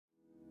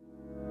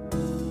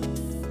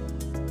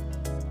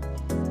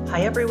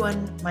Hi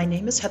everyone, my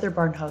name is Heather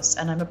Barnhouse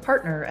and I'm a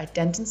partner at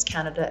Dentons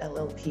Canada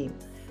LLP.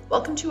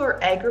 Welcome to our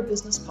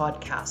Agribusiness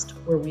podcast,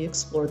 where we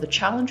explore the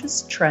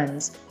challenges,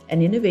 trends,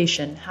 and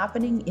innovation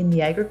happening in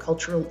the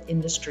agricultural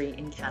industry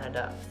in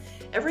Canada.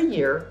 Every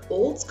year,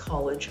 Olds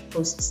College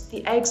hosts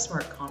the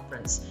AgSmart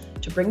Conference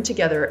to bring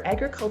together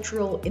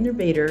agricultural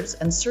innovators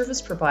and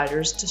service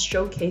providers to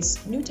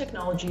showcase new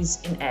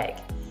technologies in ag.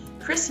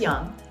 Chris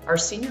Young, our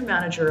Senior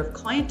Manager of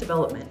Client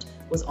Development,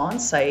 was on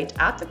site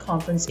at the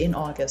conference in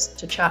August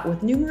to chat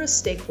with numerous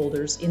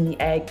stakeholders in the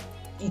ag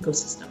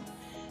ecosystem.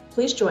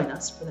 Please join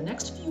us for the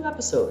next few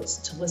episodes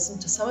to listen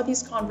to some of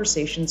these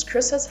conversations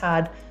Chris has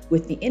had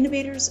with the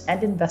innovators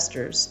and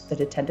investors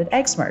that attended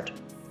AgSmart.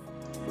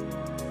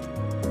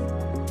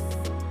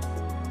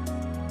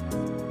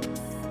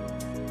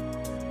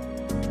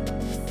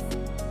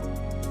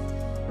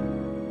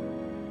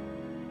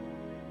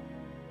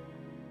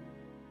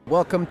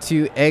 Welcome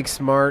to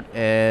AgSmart,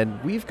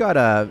 and we've got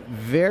a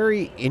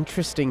very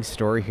interesting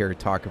story here to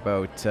talk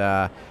about.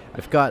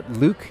 I've got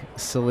Luke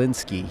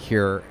Selinsky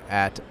here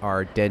at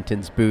our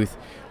Dentons booth.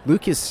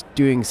 Luke is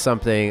doing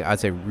something I'd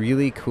say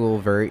really cool,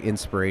 very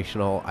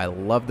inspirational. I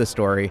love the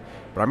story,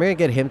 but I'm going to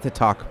get him to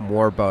talk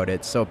more about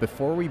it. So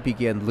before we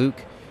begin,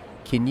 Luke,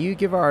 can you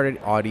give our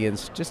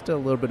audience just a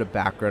little bit of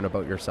background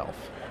about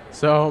yourself?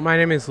 So my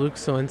name is Luke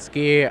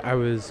Selinsky. I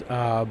was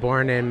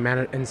born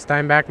in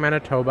Steinbach,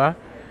 Manitoba.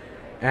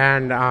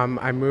 And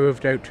I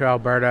moved out to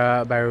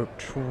Alberta about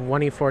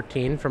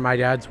 2014 for my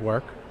dad's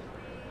work.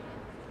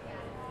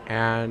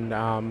 And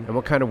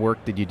what kind of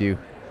work did you do?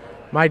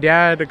 My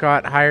dad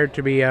got hired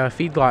to be a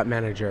feedlot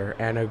manager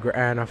and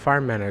a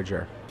farm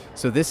manager.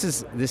 So this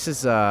is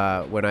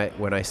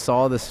when I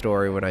saw the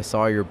story, when I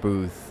saw your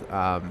booth,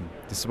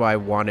 this is why I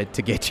wanted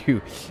to get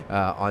you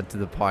onto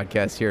the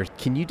podcast here.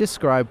 Can you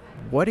describe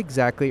what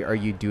exactly are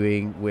you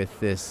doing with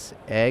this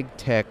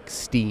AgTech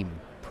STEAM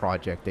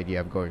project that you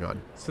have going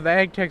on? So the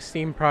AgTech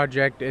STEAM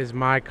project is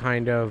my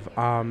kind of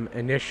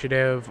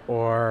initiative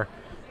or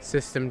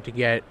system to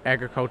get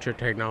agriculture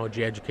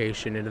technology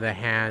education into the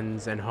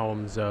hands and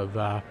homes of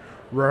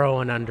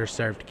rural and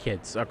underserved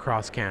kids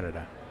across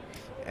Canada.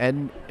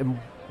 And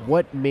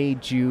what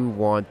made you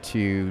want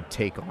to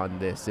take on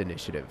this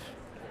initiative?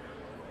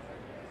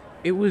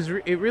 It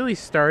really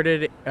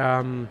started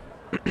when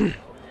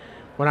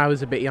I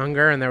was a bit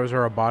younger, and there was a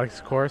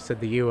robotics course at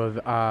the U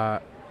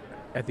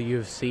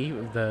of C,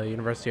 the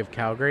University of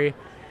Calgary,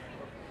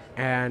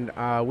 and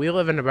we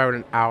live in about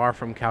an hour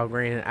from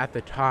Calgary, and at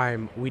the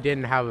time we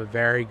didn't have a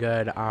very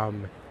good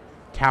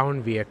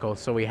town vehicle,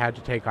 so we had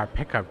to take our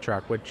pickup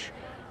truck, which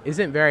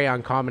isn't very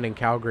uncommon in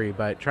Calgary,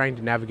 but trying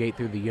to navigate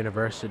through the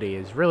university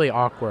is really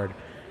awkward.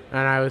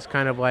 And I was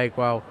kind of like,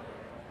 well,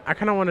 I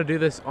kind of want to do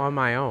this on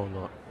my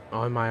own,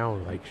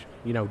 like,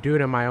 do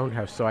it in my own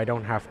house so I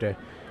don't have to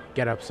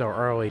get up so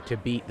early to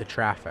beat the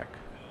traffic.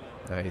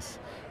 Nice.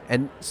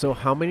 And so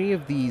how many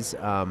of these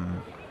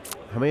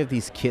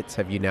kits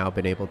have you now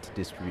been able to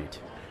distribute?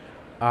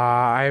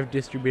 I've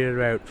distributed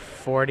about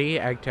 40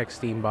 AgTech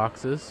STEAM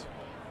boxes.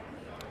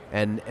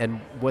 And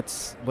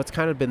what's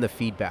kind of been the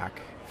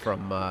feedback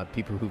from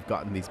people who've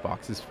gotten these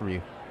boxes from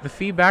you? The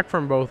feedback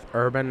from both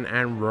urban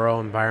and rural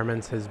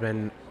environments has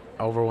been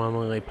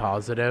overwhelmingly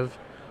positive.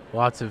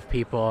 Lots of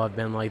people have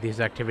been like,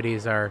 these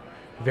activities are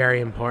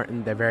very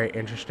important, they're very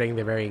interesting,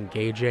 they're very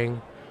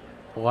engaging.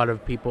 A lot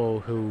of people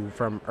who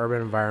from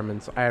urban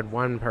environments, I had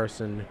one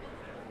person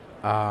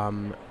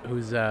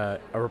who's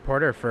a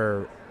reporter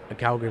for a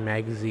Calgary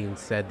magazine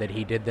said that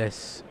he did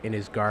this in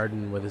his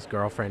garden with his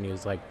girlfriend. He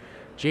was like,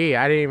 gee,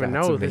 I didn't even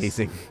know this.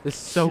 This is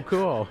so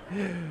cool.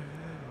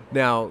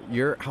 Now,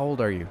 how old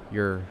are you?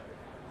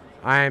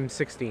 I'm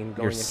 16 going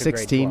you're into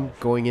 16 grade 12.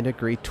 Going into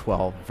grade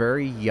 12.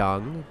 Very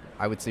young.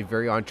 I would say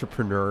very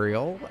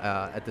entrepreneurial,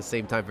 at the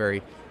same time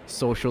very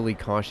socially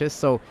conscious.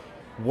 So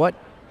what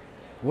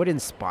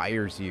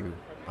inspires you?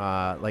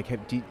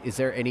 Is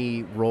there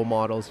any role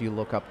models you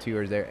look up to,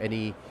 or is there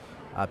any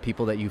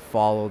people that you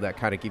follow that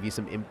kind of give you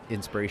some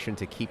inspiration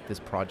to keep this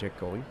project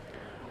going?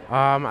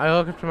 I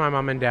look up to my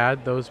mom and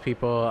dad. Those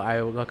people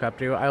I look up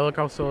to. I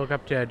also look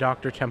up to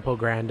Dr. Temple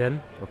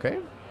Grandin. Okay.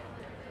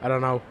 I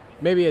don't know.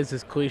 Maybe it's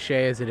as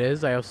cliche as it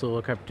is. I also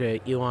look up to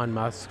Elon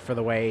Musk for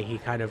the way he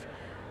kind of,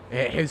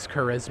 his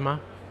charisma,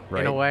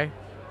 right, in a way.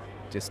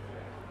 Just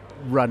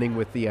running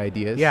with the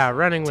ideas. Yeah,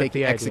 running with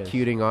the ideas.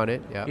 Executing on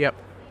it. Yeah. Yep.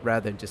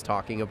 Rather than just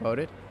talking about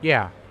it.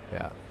 Yeah.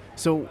 Yeah.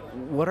 So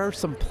what are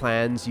some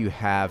plans you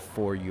have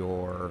for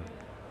your,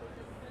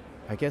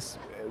 I guess,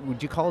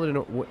 would you call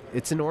it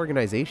it's an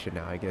organization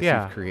now, I guess,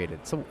 yeah, you've created.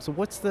 So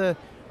what's the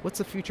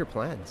future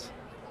plans?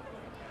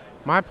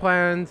 My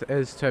plans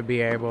is to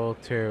be able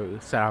to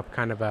set up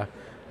kind of a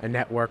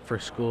network for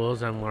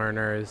schools and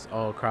learners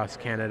all across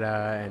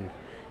Canada and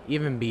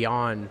even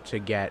beyond to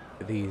get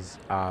these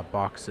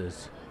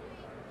boxes.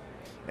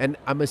 And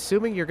I'm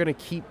assuming you're going to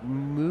keep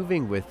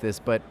moving with this,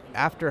 but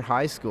after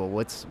high school,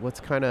 what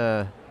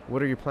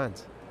are your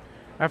plans?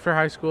 After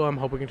high school, I'm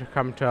hoping to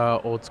come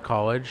to Olds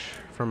College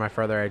for my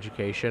further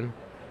education.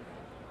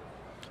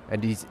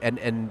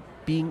 And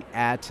being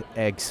at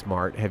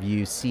EggSmart, have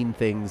you seen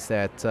things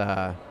that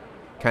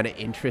kind of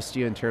interest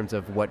you in terms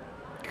of what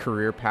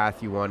career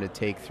path you want to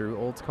take through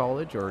Olds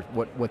College, or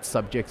what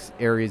subjects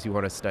areas you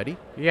want to study?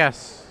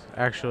 Yes,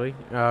 actually.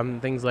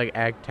 Things like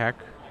ag tech.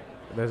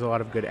 There's a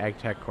lot of good ag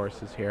tech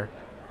courses here.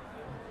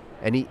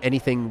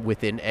 Anything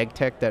within ag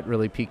tech that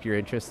really piqued your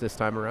interest this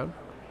time around?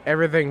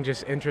 Everything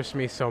just interests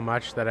me so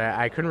much that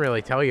I couldn't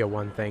really tell you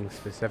one thing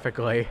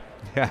specifically.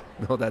 Yeah,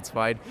 no, that's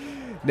fine.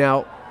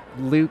 Now,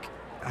 Luke,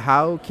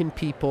 how can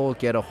people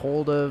get a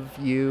hold of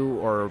you,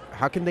 or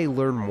how can they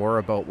learn more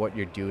about what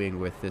you're doing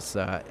with this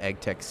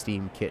AgTech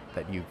STEAM kit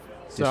that you've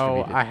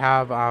distributed? So I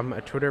have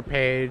a Twitter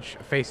page,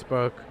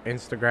 Facebook,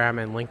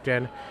 Instagram, and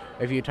LinkedIn.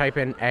 If you type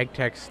in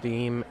AgTech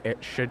STEAM,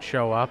 it should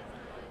show up.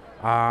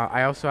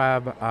 I also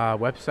have a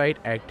website,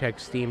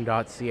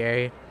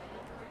 agtechsteam.ca.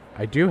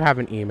 I do have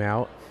an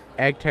email,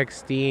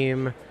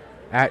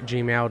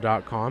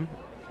 agtechsteam@gmail.com,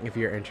 if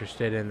you're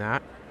interested in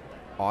that.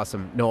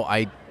 Awesome. No,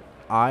 I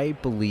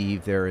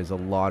believe there is a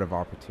lot of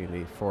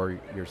opportunity for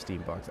your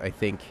STEAM box. I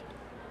think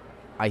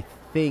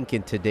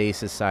in today's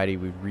society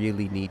we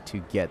really need to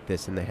get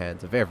this in the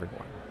hands of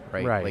everyone,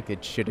 right? Right. Like,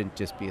 it shouldn't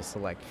just be a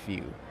select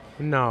few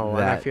No, and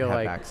that I feel have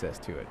like access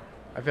to it.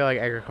 I feel like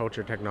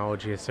agriculture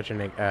technology is such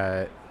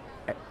a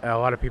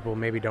lot of people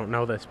maybe don't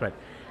know this, but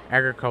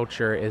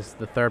agriculture is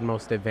the third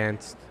most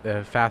advanced,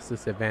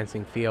 fastest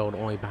advancing field,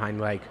 only behind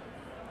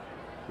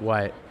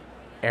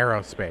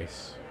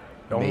aerospace.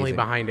 Only Amazing.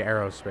 behind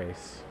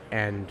aerospace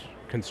and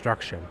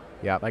construction.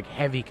 Yeah. Like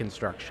heavy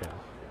construction.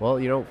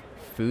 Well,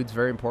 food's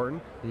very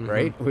important, Mhm.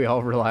 right? We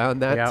all rely on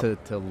that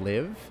Yep. to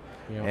live.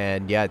 Yep.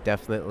 And yeah,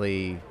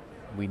 definitely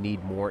we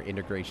need more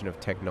integration of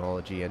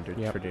technology into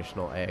Yep.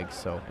 traditional ag.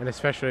 So And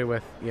especially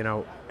with,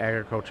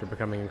 agriculture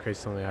becoming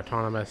increasingly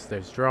autonomous,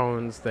 there's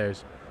drones,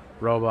 there's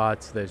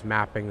robots, there's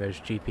mapping, there's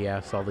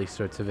GPS, all these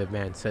sorts of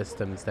advanced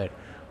systems that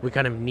we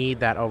kind of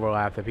need that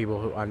overlap, the people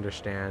who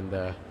understand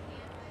the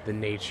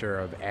nature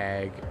of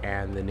ag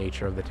and the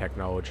nature of the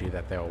technology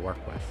that they'll work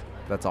with.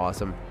 that's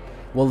awesome.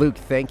 Well, Luke,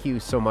 thank you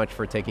so much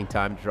for taking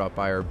time to drop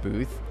by our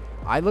booth.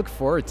 I look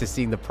forward to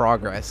seeing the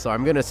progress. So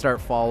I'm going to start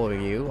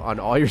following you on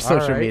all your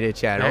social right. media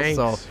channels. Thanks.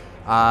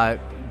 So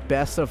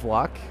best of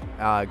luck.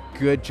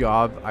 Good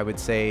job. I would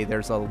say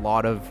there's a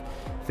lot of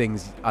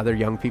things other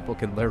young people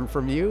can learn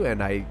from you,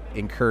 and I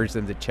encourage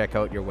them to check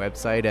out your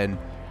website, and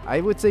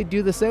I would say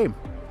do the same.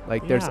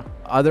 Like, there's Yeah.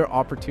 other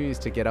opportunities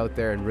to get out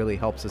there and really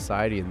help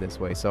society in this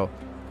way. So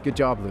good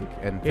job, Luke,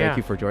 and thank Yeah.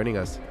 you for joining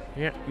us.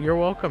 Yeah, you're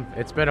welcome.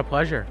 It's been a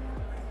pleasure.